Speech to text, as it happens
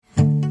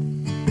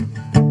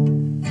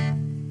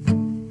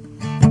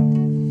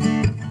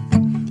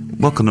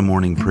Welcome to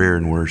morning prayer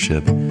and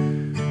worship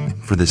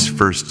for this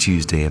first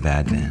Tuesday of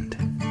Advent.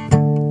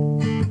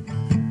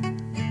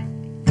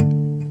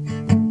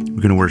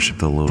 We're going to worship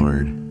the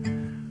Lord,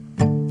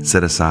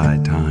 set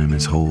aside time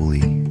as holy,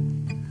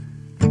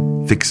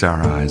 fix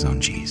our eyes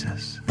on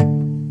Jesus.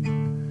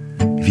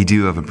 If you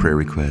do have a prayer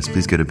request,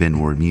 please go to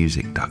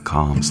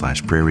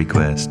benwardmusic.com/prayer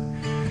request.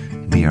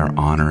 It'd be our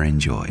honor and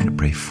joy to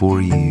pray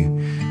for you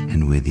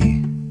and with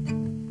you.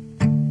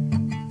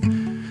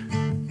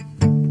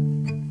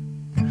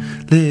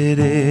 Let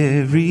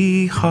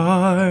every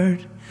heart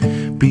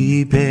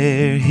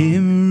prepare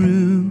him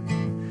room,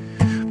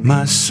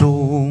 my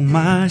soul,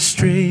 my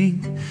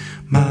strength,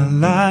 my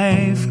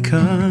life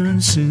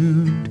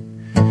consumed.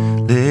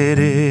 Let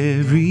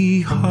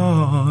every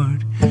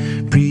heart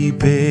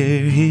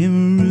prepare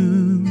him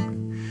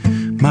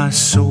room, my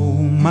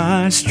soul,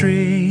 my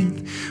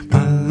strength,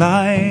 my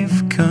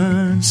life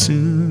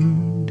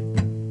consumed.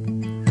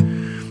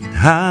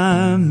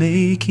 I'm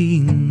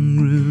making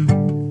room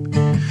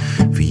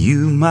for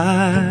you,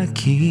 my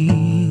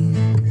King,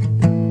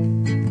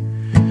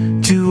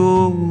 to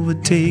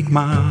overtake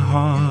my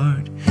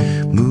heart,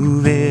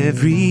 move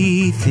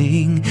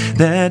everything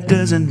that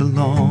doesn't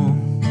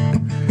belong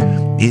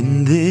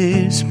in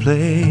this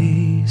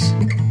place,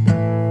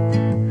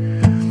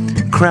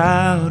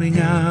 crowding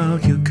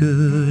out your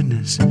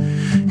goodness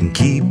and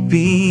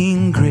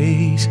keeping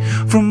grace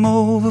from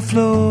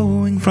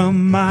overflowing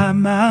from my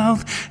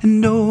mouth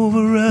and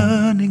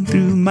overrunning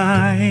through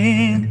my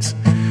hands,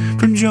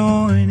 from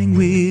joining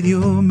with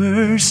your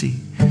mercy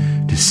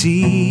to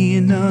see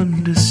and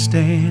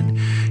understand.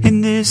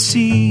 In this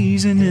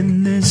season,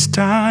 in this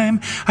time,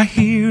 I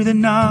hear the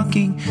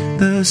knocking,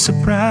 the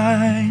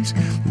surprise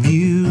of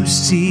you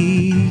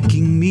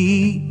seeking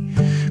me.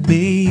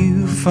 May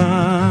you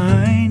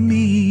find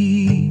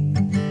me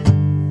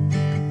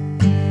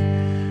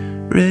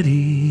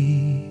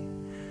ready.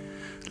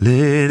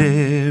 Let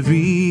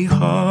every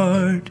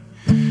heart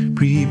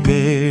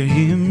prepare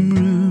him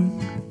room,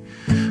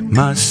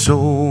 my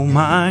soul,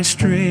 my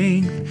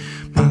strength,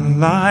 my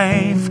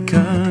life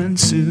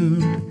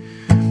consumed.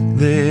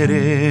 Let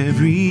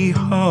every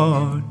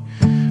heart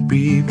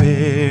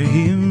prepare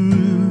him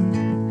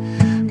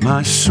room,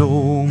 my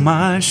soul,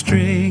 my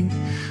strength,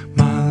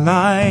 my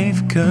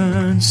life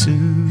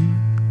consumed.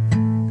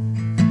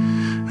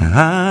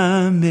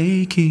 I'm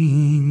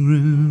making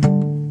room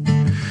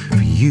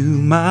for you,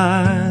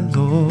 my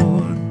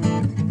Lord,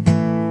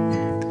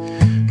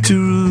 to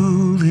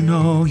rule in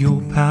all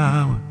your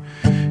power,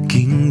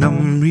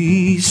 kingdom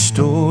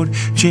restored,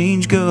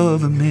 change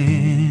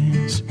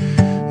governments,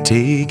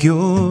 take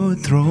your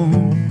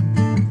throne.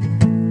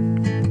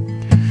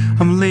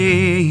 I'm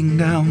laying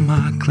down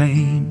my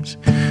claims,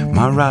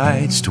 my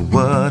rights to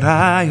what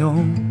I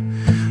own.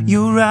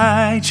 You're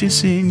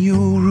righteous in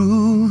your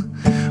rule,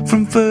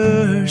 from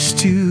first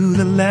to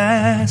the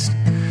last,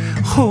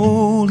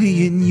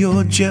 holy in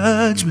your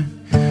judgment,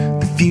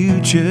 the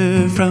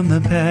future from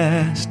the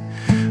past.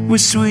 We're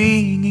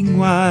swinging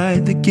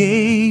wide the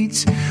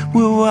gates,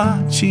 we're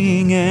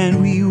watching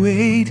and we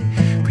wait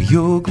for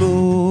your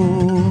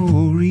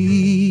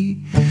glory.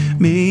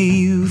 May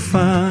you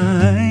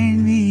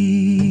find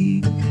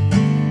me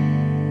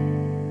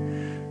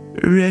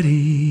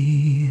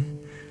ready.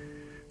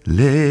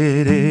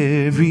 Let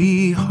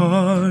every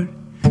heart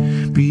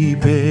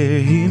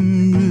prepare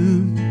him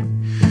room,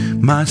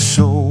 my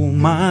soul,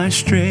 my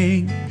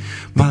strength,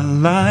 my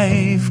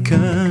life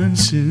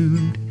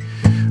consumed.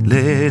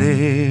 Let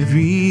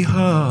every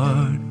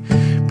heart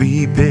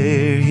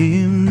prepare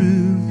him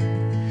room,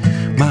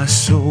 my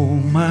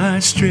soul, my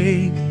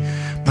strength,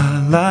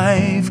 my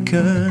life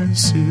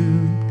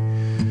consumed.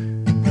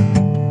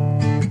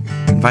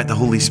 Invite the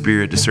Holy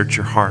Spirit to search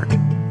your heart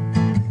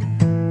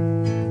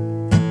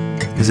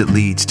as it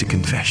leads to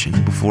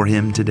confession before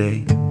him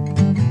today.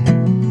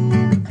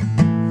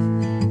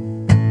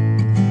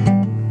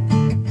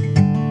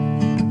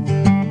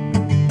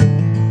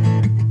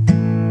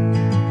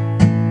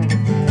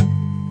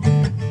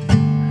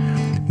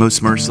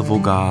 Most merciful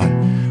God,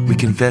 we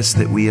confess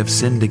that we have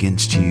sinned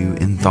against you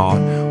in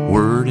thought,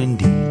 word, and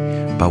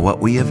deed, by what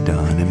we have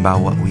done and by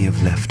what we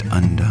have left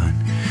undone.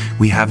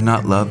 We have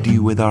not loved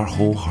you with our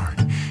whole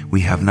heart.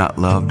 We have not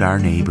loved our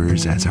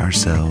neighbors as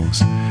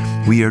ourselves.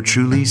 We are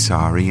truly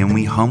sorry and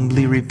we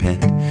humbly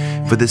repent.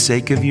 For the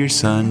sake of your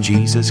Son,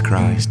 Jesus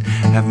Christ,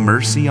 have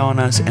mercy on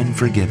us and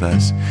forgive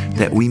us,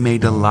 that we may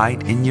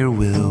delight in your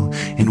will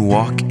and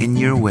walk in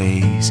your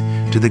ways,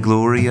 to the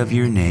glory of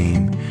your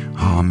name.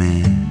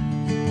 Amen.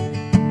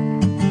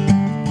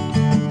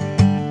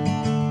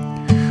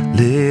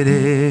 Let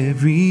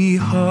every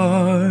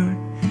heart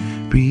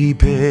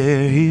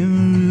prepare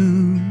him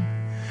room,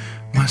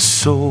 my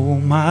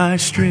soul, my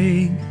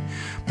strength,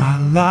 my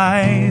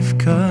life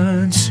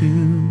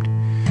consumed.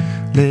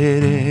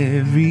 Let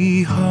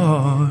every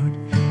heart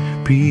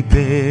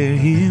prepare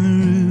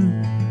him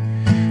room,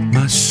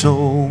 my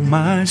soul,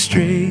 my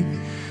strength,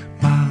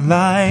 my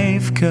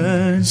life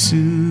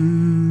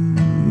consumed.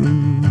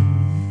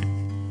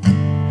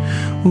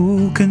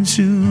 Oh,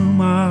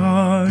 consume our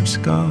hearts,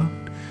 God.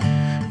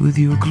 with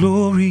your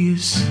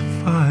glorious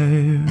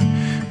fire,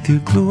 with your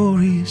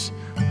glorious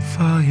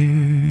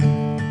fire.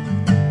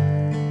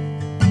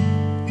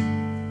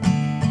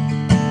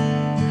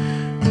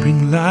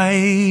 Bring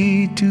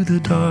light to the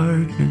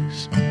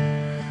darkness,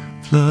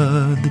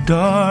 flood the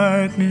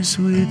darkness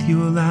with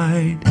your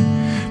light.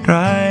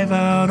 Drive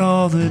out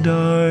all the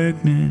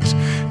darkness,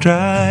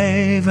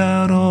 drive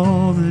out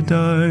all the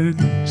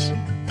darkness.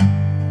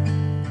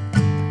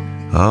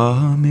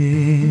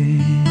 Amen.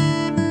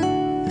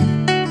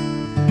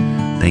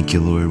 Thank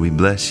you, Lord. We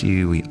bless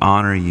you. We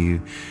honor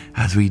you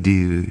as we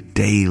do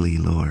daily,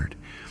 Lord.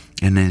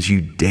 And as you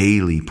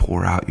daily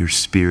pour out your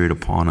Spirit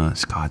upon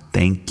us, God,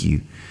 thank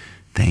you.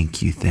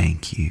 Thank you.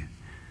 Thank you.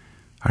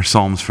 Our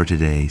Psalms for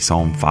today,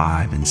 Psalm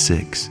 5 and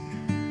 6.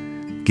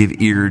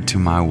 Give ear to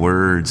my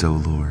words, O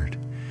Lord.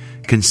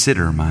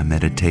 Consider my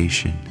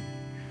meditation.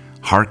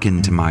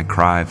 Hearken to my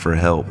cry for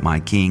help, my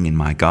King and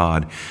my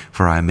God,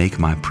 for I make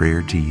my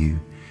prayer to you.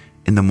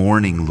 In the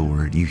morning,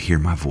 Lord, you hear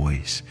my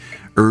voice.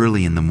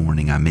 Early in the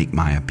morning I make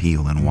my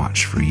appeal and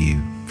watch for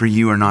you. For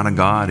you are not a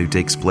God who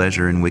takes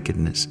pleasure in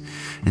wickedness,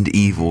 and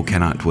evil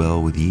cannot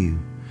dwell with you.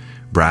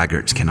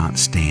 Braggarts cannot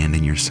stand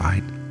in your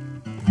sight.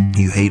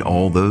 You hate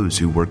all those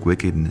who work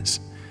wickedness.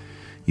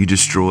 You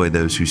destroy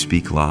those who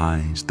speak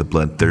lies. The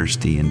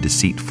bloodthirsty and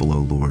deceitful, O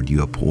Lord,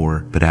 you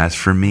abhor. But as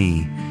for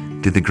me,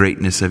 through the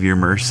greatness of your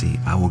mercy,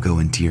 I will go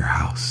into your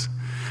house.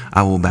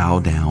 I will bow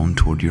down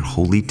toward your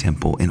holy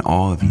temple in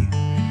awe of you.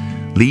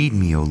 Lead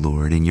me, O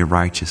Lord, in your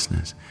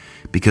righteousness,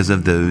 because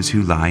of those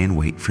who lie in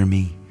wait for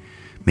me.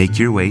 Make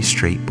your way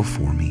straight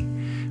before me,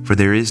 for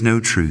there is no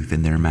truth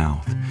in their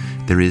mouth.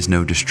 There is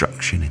no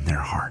destruction in their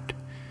heart.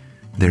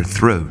 Their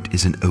throat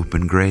is an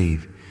open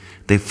grave.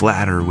 They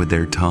flatter with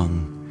their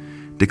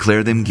tongue.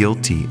 Declare them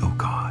guilty, O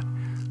God.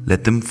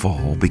 Let them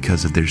fall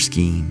because of their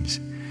schemes.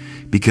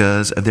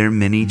 Because of their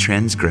many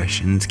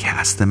transgressions,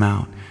 cast them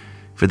out,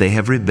 for they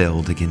have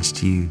rebelled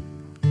against you.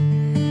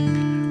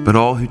 But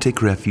all who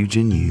take refuge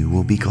in you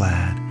will be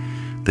glad.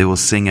 They will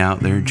sing out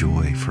their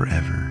joy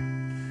forever.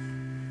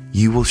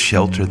 You will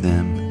shelter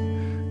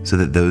them, so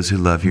that those who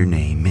love your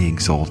name may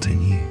exult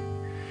in you.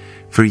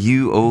 For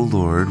you, O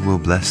Lord, will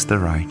bless the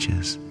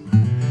righteous.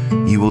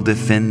 You will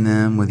defend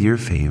them with your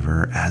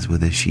favor as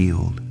with a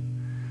shield.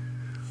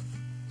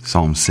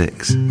 Psalm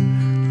 6.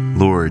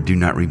 Lord, do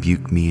not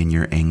rebuke me in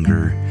your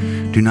anger.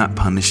 Do not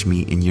punish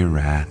me in your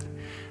wrath.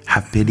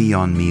 Have pity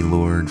on me,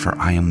 Lord, for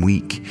I am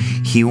weak.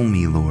 Heal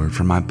me, Lord,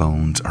 for my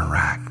bones are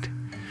racked.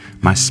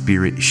 My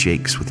spirit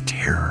shakes with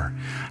terror.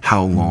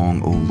 How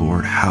long, O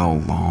Lord,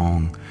 how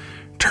long?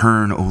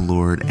 Turn, O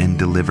Lord, and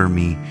deliver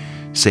me.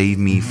 Save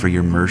me for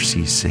your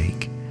mercy's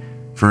sake.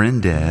 For in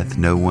death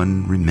no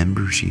one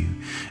remembers you,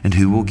 and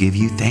who will give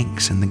you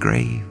thanks in the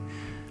grave?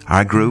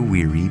 I grow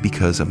weary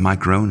because of my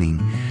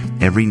groaning.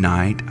 Every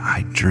night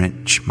I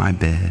drench my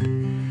bed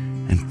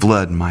and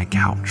flood my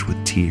couch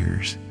with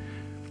tears.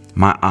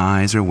 My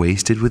eyes are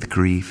wasted with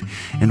grief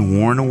and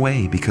worn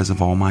away because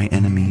of all my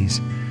enemies.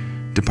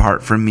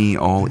 Depart from me,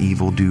 all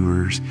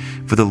evildoers,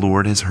 for the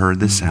Lord has heard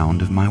the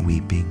sound of my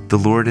weeping. The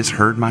Lord has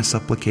heard my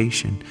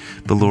supplication.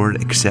 The Lord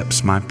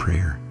accepts my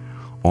prayer.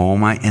 All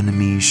my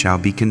enemies shall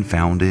be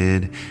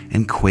confounded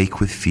and quake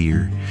with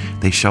fear.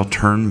 They shall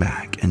turn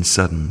back and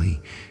suddenly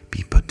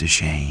be put to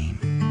shame.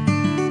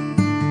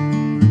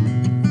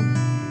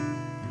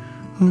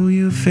 Oh,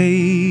 your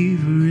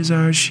favor is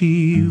our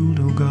shield,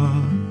 O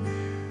God.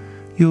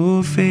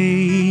 Your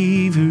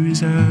favor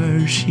is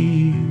our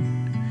shield.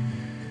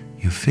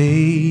 Your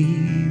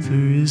favor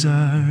is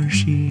our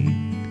shield.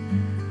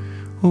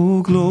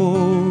 Oh,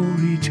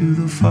 glory to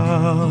the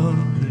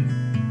Father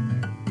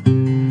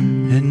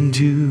and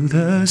to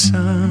the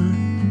Son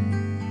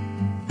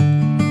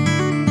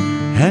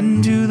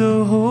and to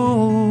the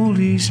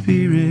Holy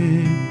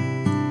Spirit,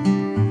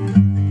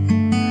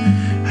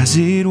 as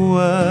it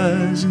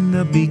was in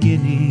the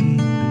beginning,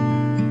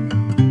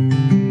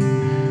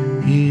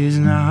 is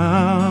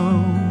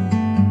now,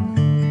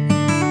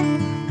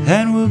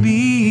 and will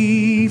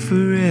be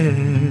forever.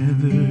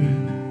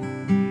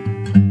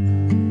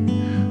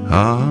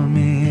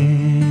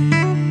 Amen.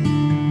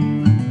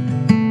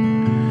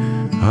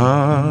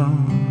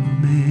 Amen.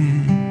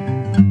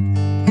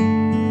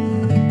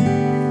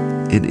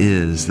 It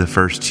is the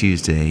first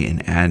Tuesday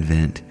in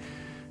Advent,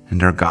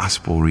 and our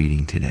gospel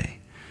reading today,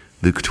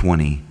 Luke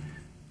 20,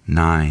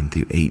 9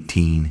 through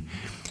 18.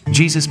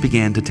 Jesus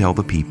began to tell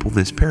the people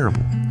this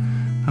parable.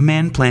 A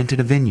man planted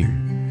a vineyard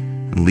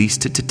and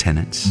leased it to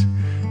tenants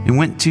and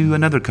went to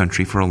another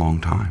country for a long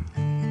time.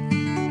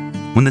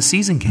 When the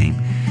season came,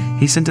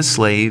 he sent a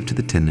slave to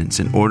the tenants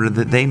in order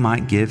that they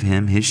might give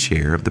him his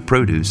share of the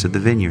produce of the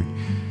vineyard.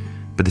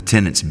 But the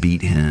tenants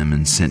beat him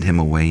and sent him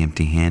away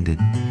empty-handed.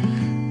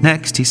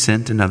 Next, he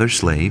sent another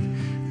slave.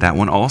 That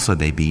one also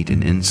they beat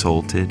and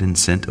insulted and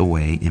sent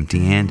away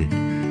empty-handed.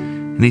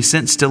 And he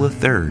sent still a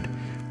third.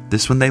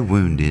 This one they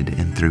wounded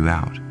and threw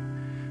out.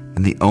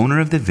 And the owner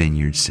of the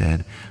vineyard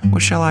said,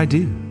 "What shall I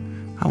do?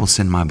 I will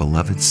send my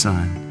beloved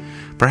son.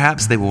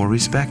 Perhaps they will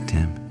respect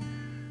him."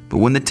 But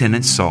when the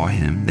tenants saw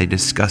him, they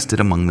discussed it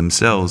among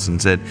themselves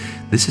and said,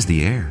 'This is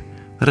the heir.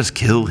 Let us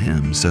kill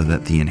him so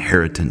that the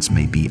inheritance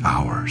may be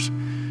ours.'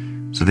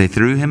 So they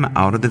threw him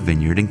out of the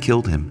vineyard and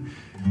killed him.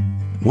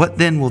 What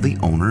then will the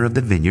owner of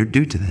the vineyard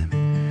do to them?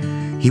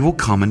 He will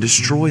come and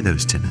destroy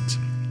those tenants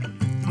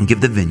and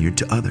give the vineyard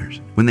to others."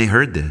 When they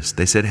heard this,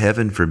 they said,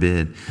 "Heaven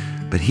forbid."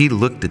 But he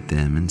looked at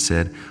them and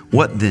said,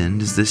 "What then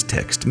does this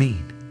text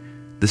mean?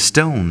 The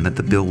stone that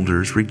the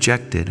builders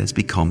rejected has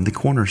become the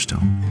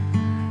cornerstone.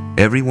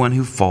 Everyone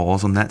who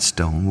falls on that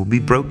stone will be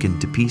broken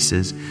to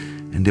pieces,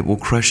 and it will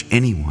crush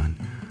anyone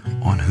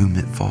on whom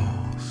it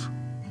falls."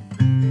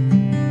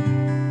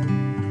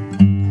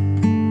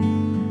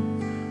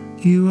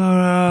 You are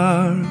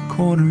our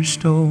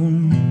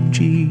cornerstone,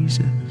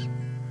 Jesus.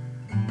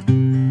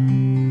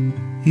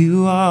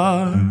 You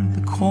are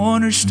the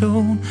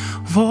cornerstone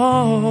of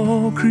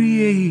all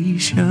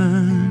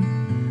creation.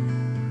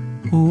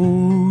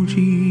 Oh,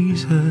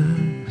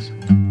 Jesus,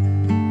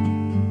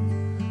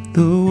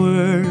 the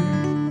word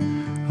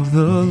of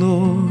the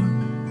Lord.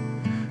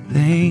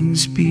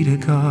 Thanks be to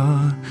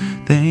God,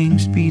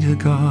 thanks be to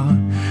God,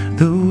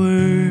 the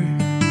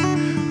word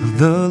of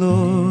the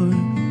Lord.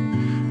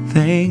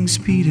 Thanks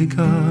be to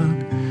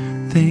God,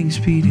 thanks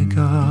be to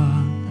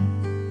God.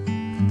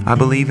 I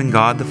believe in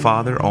God the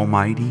Father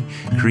Almighty,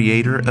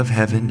 creator of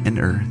heaven and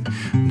earth,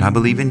 and I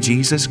believe in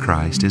Jesus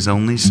Christ, his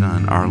only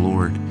Son, our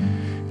Lord.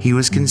 He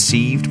was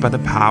conceived by the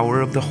power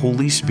of the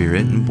Holy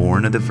Spirit and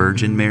born of the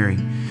Virgin Mary.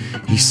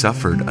 He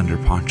suffered under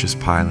Pontius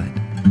Pilate.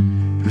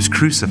 He was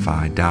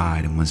crucified,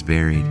 died, and was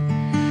buried.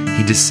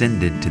 He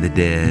descended to the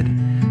dead.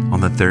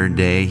 On the third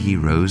day he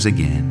rose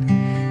again.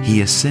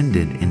 He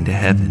ascended into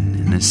heaven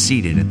and is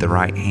seated at the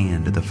right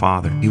hand of the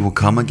Father. He will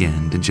come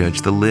again to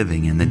judge the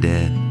living and the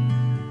dead.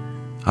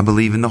 I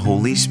believe in the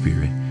Holy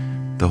Spirit,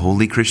 the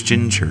Holy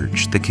Christian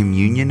Church, the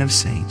communion of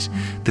saints,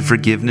 the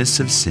forgiveness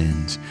of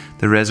sins,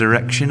 the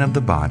resurrection of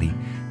the body,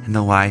 and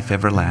the life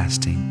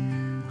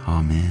everlasting.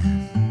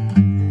 Amen.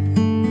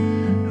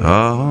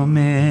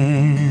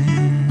 Amen.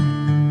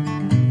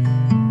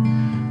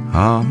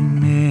 Amen.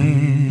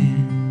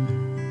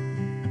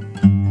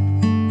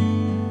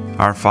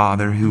 Our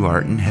Father who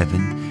art in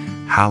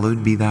heaven,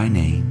 hallowed be thy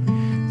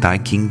name. Thy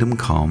kingdom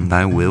come,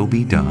 thy will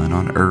be done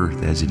on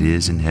earth as it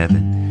is in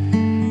heaven.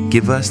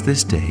 Give us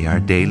this day our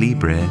daily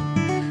bread,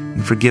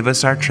 and forgive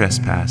us our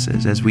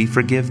trespasses as we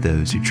forgive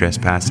those who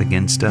trespass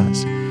against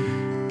us.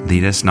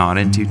 Lead us not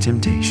into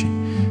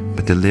temptation,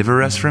 but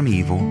deliver us from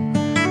evil.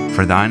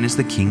 For thine is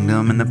the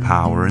kingdom and the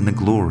power and the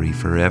glory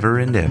forever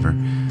and ever.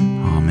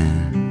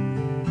 Amen.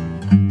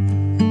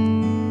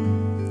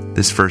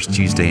 This first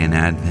Tuesday in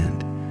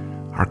Advent,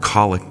 our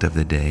collect of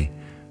the day,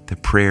 the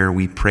prayer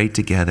we pray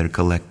together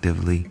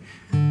collectively.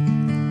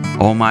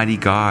 Almighty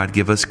God,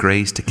 give us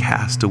grace to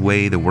cast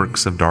away the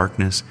works of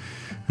darkness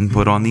and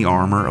put on the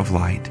armor of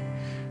light,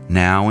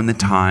 now in the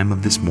time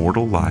of this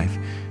mortal life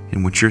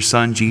in which your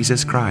Son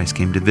Jesus Christ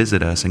came to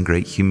visit us in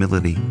great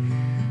humility,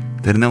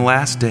 that in the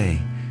last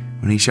day,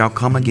 when he shall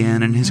come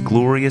again in his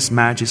glorious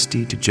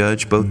majesty to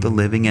judge both the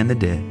living and the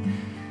dead,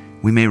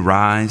 we may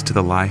rise to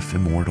the life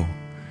immortal,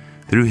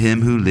 through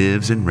him who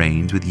lives and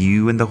reigns with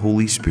you and the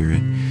Holy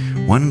Spirit,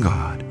 one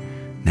God,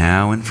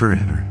 now and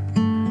forever.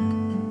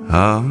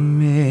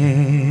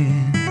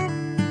 Amen.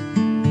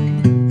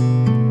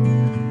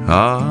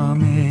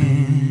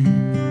 Amen.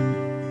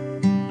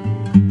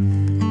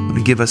 I want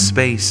to give us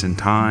space and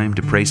time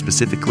to pray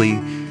specifically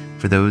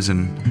for those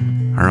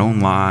in our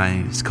own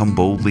lives. Come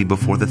boldly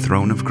before the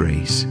throne of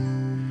grace,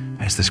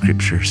 as the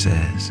scripture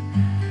says.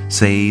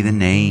 Say the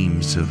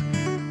names of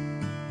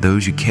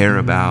those you care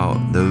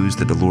about, those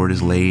that the Lord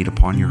has laid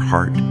upon your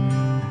heart,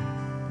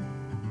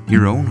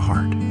 your own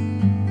heart.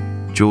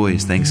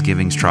 Joys,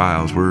 thanksgivings,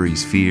 trials,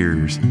 worries,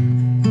 fears.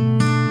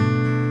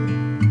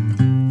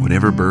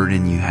 Whatever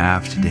burden you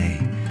have today,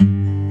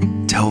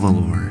 tell the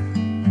Lord.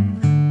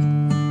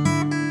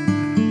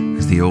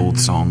 As the old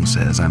song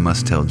says, I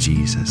must tell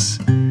Jesus.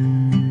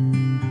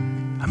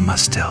 I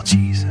must tell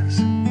Jesus.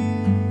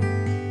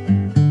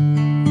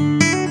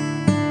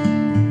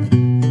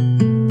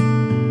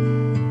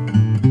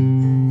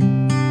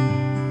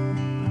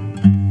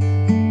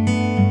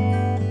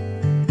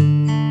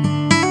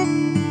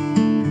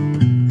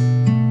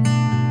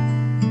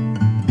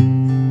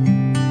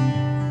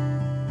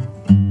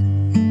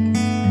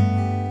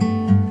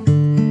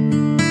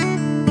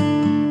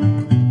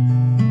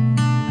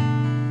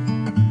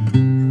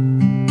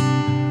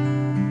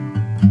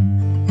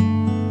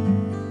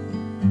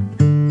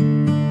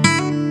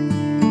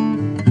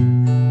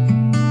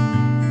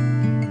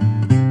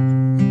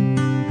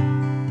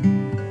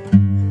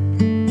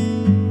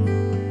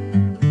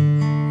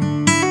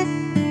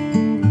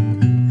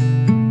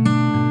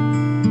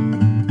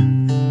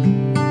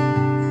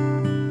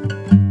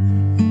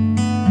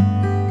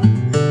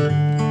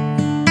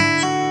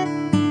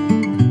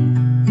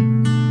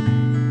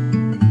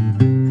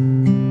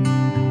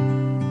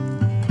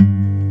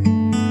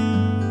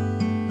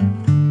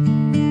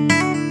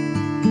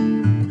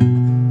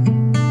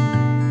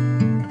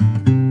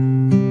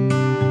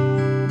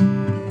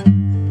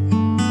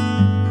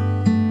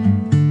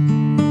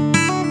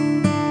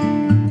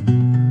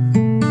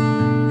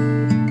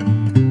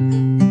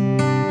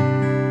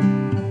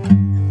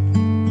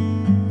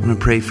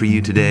 pray for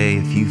you today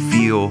if you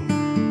feel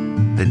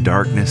that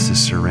darkness is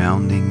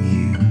surrounding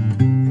you.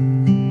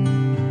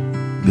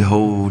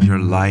 Behold, your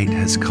light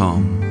has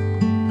come.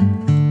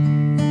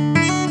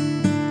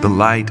 The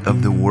light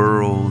of the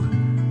world,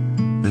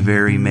 the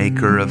very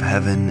maker of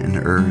heaven and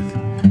earth,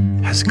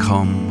 has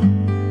come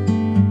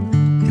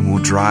and will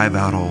drive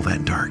out all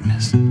that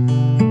darkness.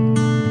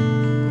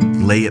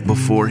 Lay it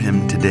before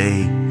him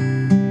today.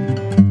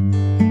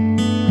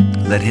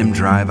 Let him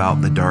drive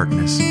out the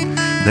darkness.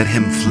 Let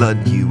him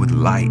flood you with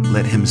light.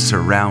 Let him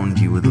surround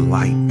you with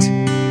light.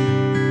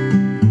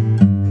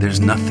 There's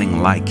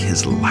nothing like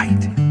his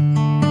light.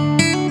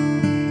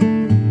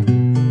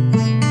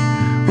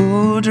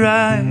 Oh,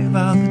 drive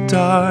out the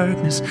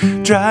darkness.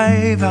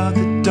 Drive out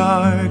the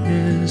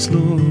darkness,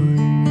 Lord.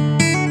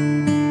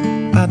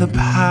 By the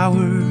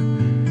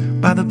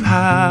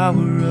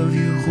power of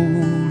your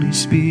Holy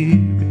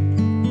Spirit.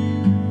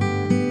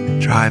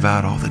 Drive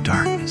out all the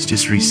darkness.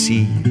 Just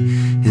receive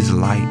his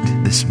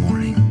light this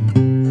morning.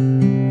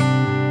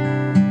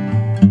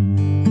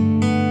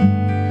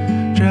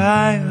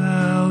 Drive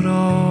out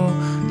all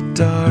the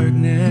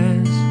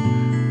darkness.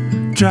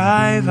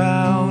 Drive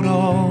out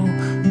all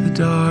the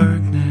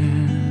darkness.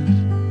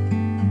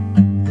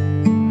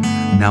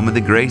 Now may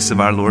the grace of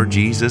our Lord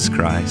Jesus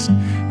Christ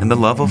and the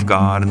love of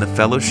God and the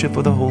fellowship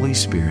of the Holy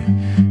Spirit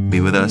be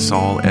with us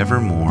all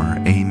evermore.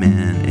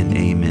 Amen and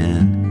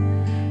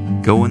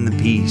amen. Go in the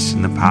peace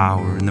and the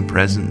power and the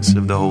presence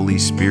of the Holy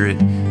Spirit.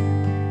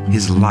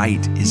 His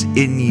light is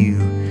in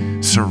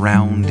you,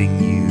 surrounding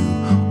you,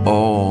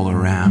 all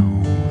around.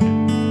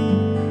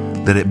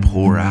 Let it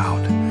pour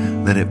out.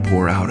 Let it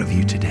pour out of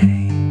you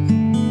today.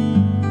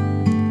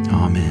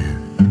 Amen.